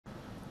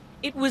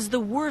It was the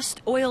worst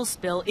oil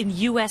spill in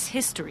U.S.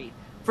 history.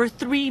 For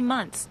 3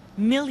 months,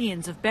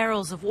 millions of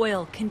barrels of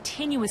oil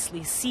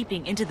continuously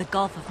seeping into the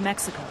Gulf of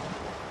Mexico.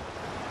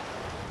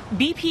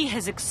 BP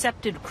has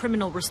accepted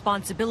criminal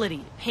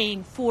responsibility,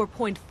 paying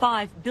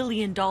 $4.5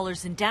 billion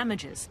in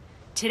damages.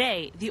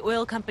 Today, the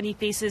oil company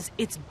faces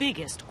its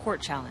biggest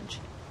court challenge.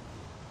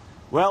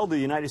 Well, the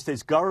United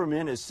States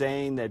government is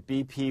saying that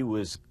BP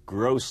was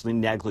grossly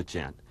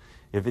negligent.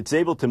 If it's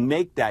able to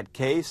make that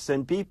case,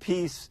 then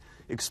BP's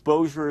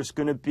exposure is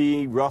going to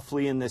be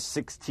roughly in the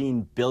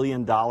 $16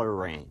 billion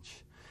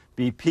range.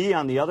 BP,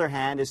 on the other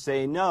hand, is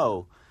saying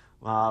no.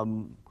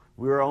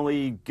 We're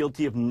only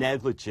guilty of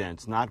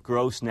negligence, not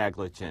gross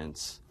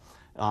negligence.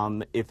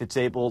 If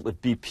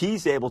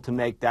BP's able to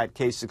make that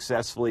case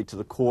successfully to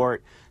the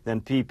court,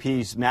 then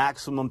BP's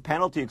maximum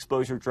penalty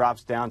exposure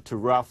drops down to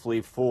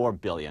roughly $4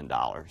 billion.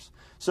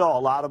 So a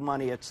lot of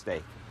money at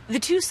stake. The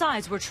two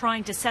sides were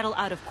trying to settle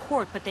out of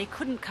court, but they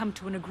couldn't come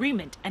to an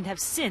agreement and have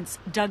since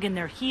dug in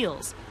their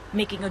heels,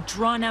 making a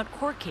drawn-out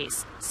court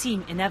case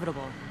seem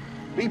inevitable.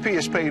 BP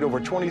has paid over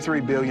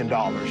 $23 billion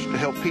to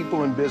help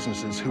people and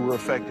businesses who were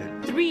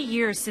affected. 3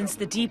 years since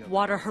the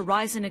Deepwater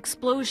Horizon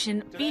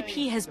explosion,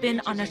 BP has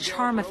been on a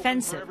charm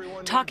offensive,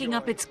 talking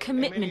up its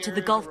commitment to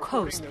the Gulf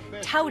Coast,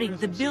 touting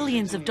the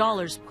billions of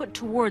dollars put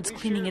towards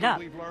cleaning it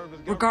up.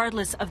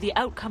 Regardless of the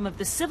outcome of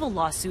the civil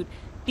lawsuit,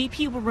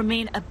 BP will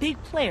remain a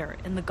big player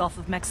in the Gulf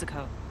of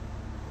Mexico.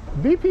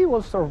 BP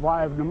will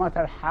survive no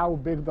matter how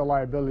big the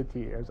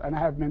liability is, and I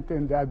have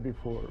maintained that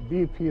before.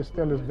 BP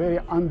still is a very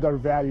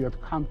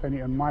undervalued company,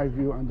 in my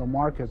view, in the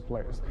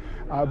marketplace.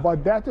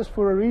 But that is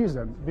for a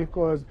reason,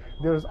 because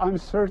there's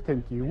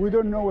uncertainty. We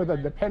don't know whether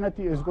the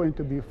penalty is going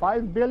to be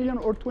 $5 billion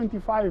or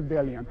 $25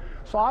 billion.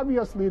 So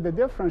obviously the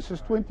difference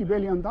is $20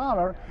 billion,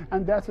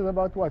 and that is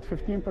about, what,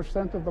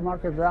 15% of the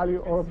market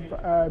value of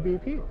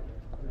BP.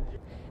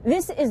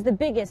 This is the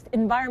biggest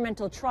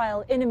environmental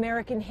trial in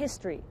American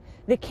history.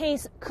 The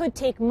case could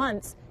take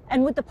months,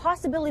 and with the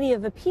possibility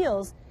of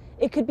appeals,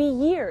 it could be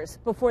years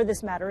before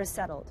this matter is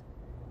settled.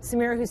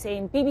 Samira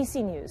Hussein,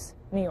 BBC News,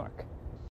 New York.